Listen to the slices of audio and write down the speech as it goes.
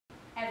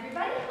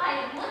Everybody,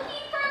 I am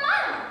looking for a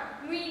mile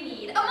marker. We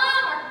need a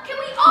mile marker. Can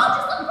we all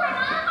just look for a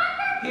mile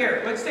marker?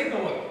 Here, let's take a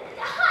look.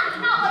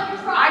 Honey, not while you're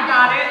trying. I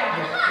got it.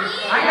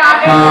 Honey. I got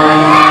it.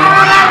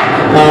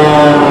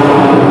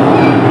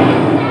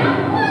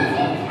 That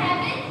wasn't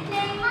Kevin's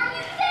name. Are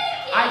you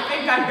thinking? I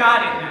think I've got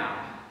it now.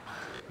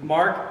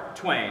 Mark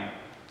Twain.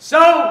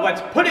 So,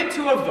 let's put it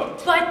to a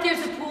vote. But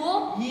there's a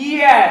pool?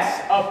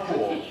 Yes, a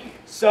pool.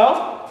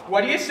 So,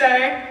 what do you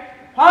say?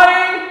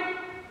 Honey,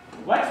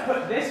 let's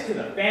put this to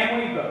the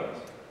family vote.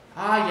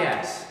 Ah,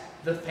 yes,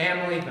 the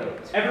family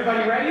vote.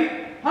 Everybody ready?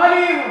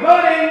 Honey, we're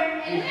voting.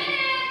 In a minute.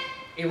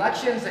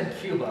 Elections in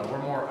Cuba were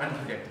more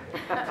unpredictable.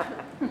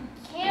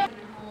 Can't.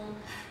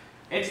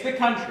 It's the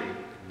country.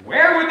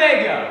 Where would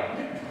they go?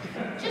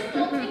 Just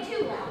don't take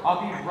too long.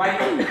 I'll be right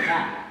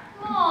back.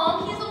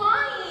 Mom, he's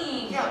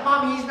lying. Yeah,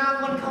 Mommy, he's not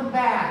going to come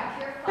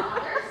back. Your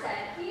father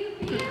said he'd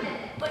be a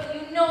minute. But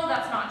you know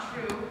that's not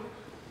true.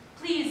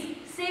 Please,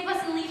 save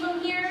us and leave him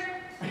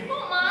here. You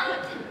won't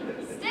mind.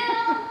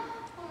 Still.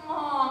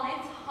 Mom,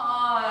 it's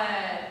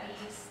hot. Be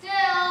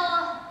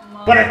still.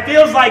 Mom. But it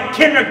feels like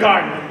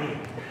kindergarten to me.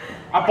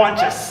 A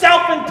bunch of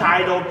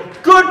self-entitled,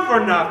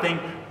 good-for-nothing,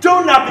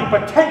 do-nothing,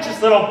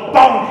 pretentious little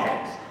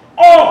boneheads.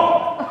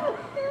 Oh!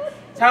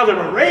 That's how they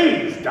were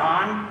raised,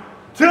 Don.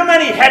 Too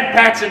many head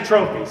pats and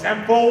trophies.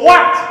 And for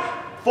what?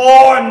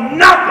 For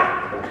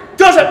nothing.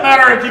 Doesn't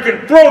matter if you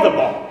can throw the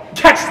ball,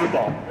 catch the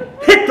ball,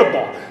 hit the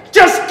ball.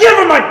 Just give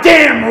him a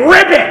damn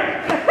ribbon!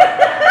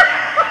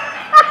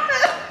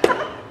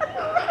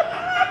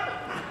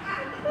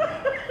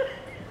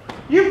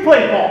 You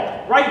played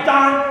ball, right,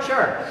 Don?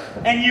 Sure.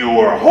 And you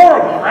were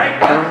horrible, right?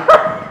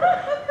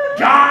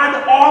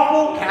 God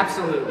awful?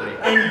 Absolutely.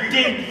 And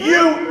did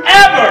you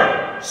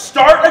ever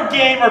start a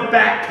game or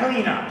bat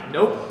cleanup?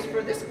 Nope.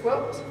 For this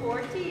quote.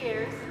 40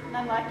 years.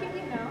 I like it,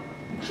 you know.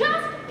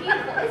 Just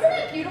beautiful. Isn't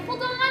it beautiful,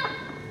 Dawn?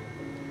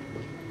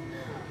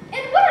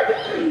 And what are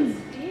these?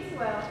 These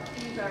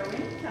are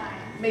wind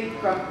chimes. Made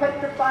from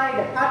petrified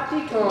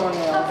Apache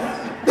cornmeal.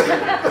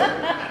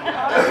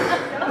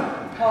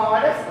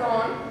 Hard as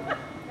stone.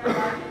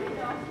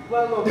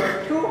 Well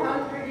over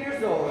 200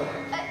 years old.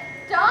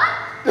 Dawn?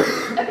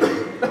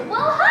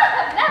 Well, I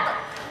have never.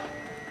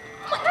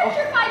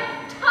 Petrified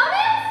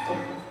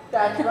tummies?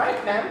 That's right,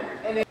 ma'am.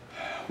 And it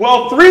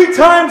Well, 3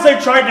 times they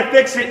tried to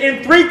fix it,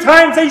 and 3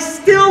 times they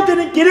still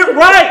didn't get it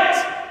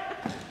right.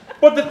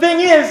 But the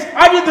thing is,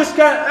 I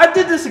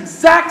did this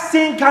exact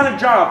same kind of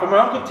job for my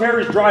Uncle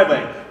Terry's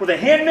driveway with a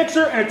hand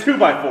mixer and a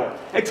 2x4.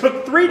 It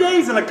took 3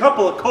 days and a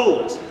couple of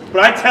colas.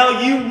 But I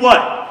tell you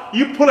what,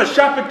 you put a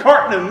shopping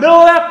cart in the middle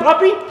of that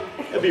puppy,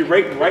 it'll be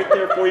right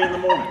there for you in the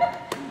morning.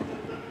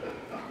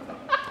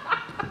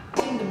 It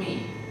seemed to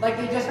me like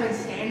they'd just been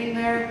standing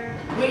there,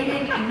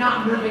 waiting and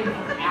not moving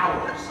for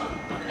hours.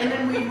 And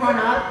then we'd run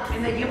up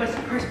and they'd give us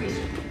crispy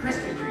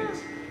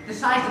treats, the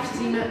size of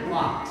cement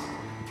blocks.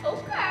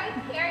 Okay,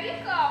 here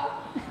you go.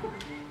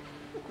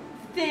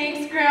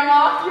 Thanks,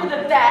 Grandma. You're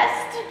the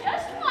best.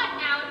 Just one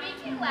now and make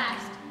it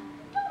last.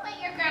 Don't let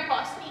your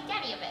grandpa sneak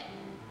any of it.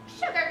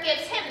 Sugar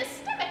gives him the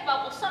stomach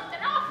bubble something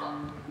awful.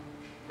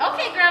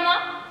 Okay,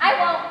 Grandma, I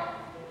won't.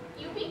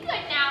 You be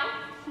good now.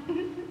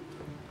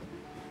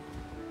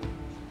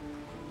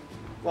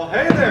 Well,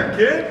 hey there,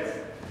 kids.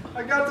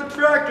 I got the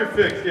tractor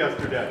fixed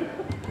yesterday.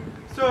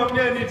 So I'm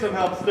gonna need some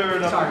help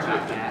stirring up Sorry the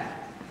about chicken.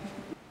 that.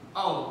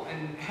 Oh,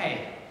 and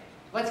hey,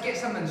 let's get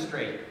something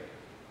straight.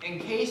 In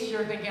case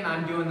you're thinking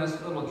I'm doing this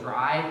little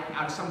drive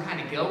out of some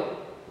kind of guilt,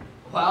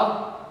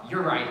 well,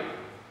 you're right.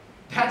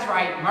 That's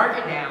right, mark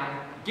it down.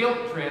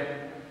 Guilt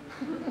trip.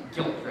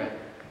 Guilt trip.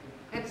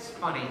 It's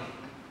funny.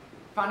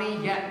 Funny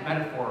yet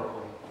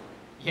metaphorical.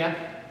 Yep,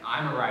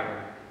 I'm a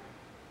writer.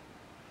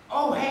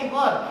 Oh, hey,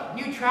 look,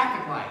 new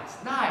traffic lights.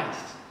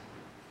 Nice.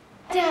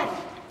 Dad,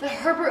 the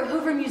Herbert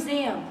Hoover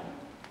Museum.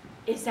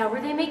 Is that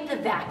where they make the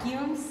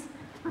vacuums?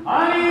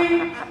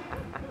 Honey!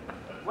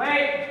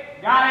 Wait,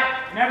 got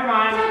it. Never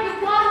mind. Dad,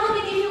 you gotta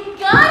look at these. You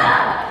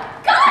gotta!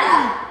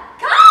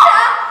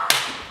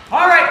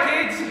 All right,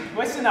 kids,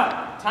 listen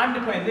up. Time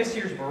to plan this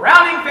year's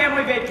Browning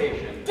family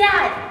vacation.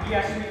 Dad!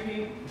 Yes,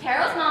 Mickey?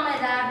 Carol's mom and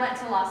dad went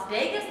to Las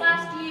Vegas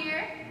last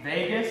year.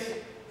 Vegas?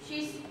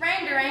 She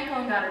sprained her ankle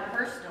and got her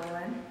purse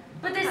stolen.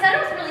 But they said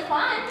it was really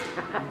fun.